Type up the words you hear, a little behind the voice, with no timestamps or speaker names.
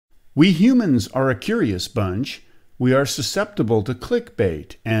We humans are a curious bunch. We are susceptible to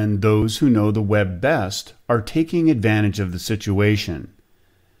clickbait, and those who know the web best are taking advantage of the situation.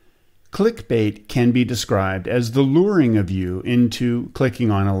 Clickbait can be described as the luring of you into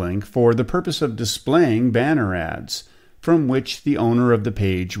clicking on a link for the purpose of displaying banner ads, from which the owner of the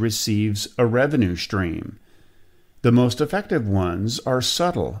page receives a revenue stream. The most effective ones are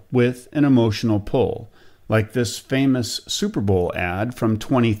subtle, with an emotional pull, like this famous Super Bowl ad from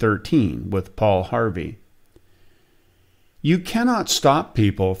 2013 with Paul Harvey. You cannot stop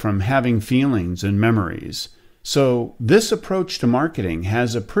people from having feelings and memories, so this approach to marketing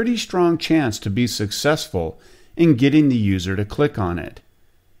has a pretty strong chance to be successful in getting the user to click on it.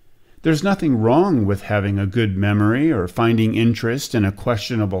 There's nothing wrong with having a good memory or finding interest in a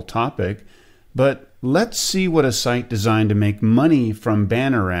questionable topic, but let's see what a site designed to make money from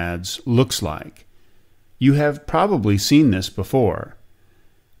banner ads looks like. You have probably seen this before.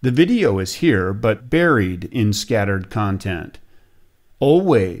 The video is here, but buried in scattered content,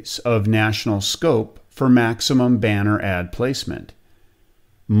 always of national scope for maximum banner ad placement.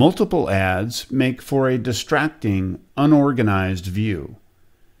 Multiple ads make for a distracting, unorganized view.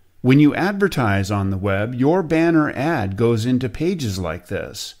 When you advertise on the web, your banner ad goes into pages like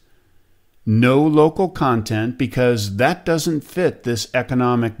this. No local content because that doesn't fit this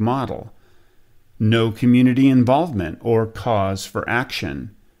economic model. No community involvement or cause for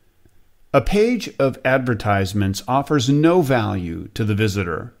action. A page of advertisements offers no value to the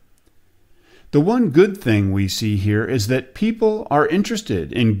visitor. The one good thing we see here is that people are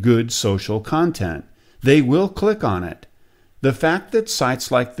interested in good social content. They will click on it. The fact that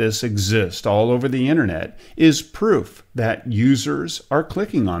sites like this exist all over the internet is proof that users are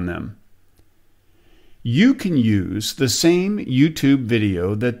clicking on them. You can use the same YouTube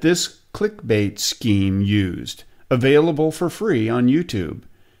video that this clickbait scheme used, available for free on YouTube,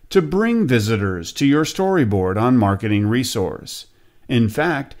 to bring visitors to your storyboard on Marketing Resource. In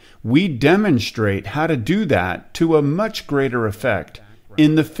fact, we demonstrate how to do that to a much greater effect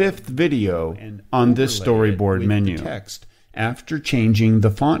in the 5th video on this storyboard menu, text after changing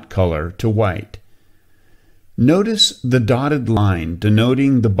the font color to white. Notice the dotted line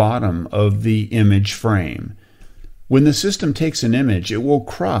denoting the bottom of the image frame. When the system takes an image, it will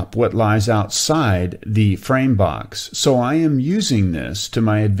crop what lies outside the frame box, so I am using this to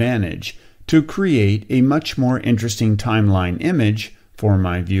my advantage to create a much more interesting timeline image for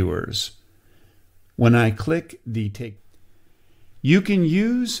my viewers. When I click the take, you can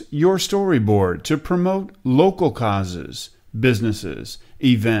use your storyboard to promote local causes, businesses,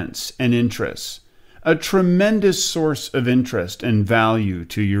 events, and interests, a tremendous source of interest and value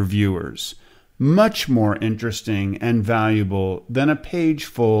to your viewers. Much more interesting and valuable than a page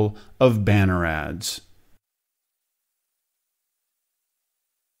full of banner ads.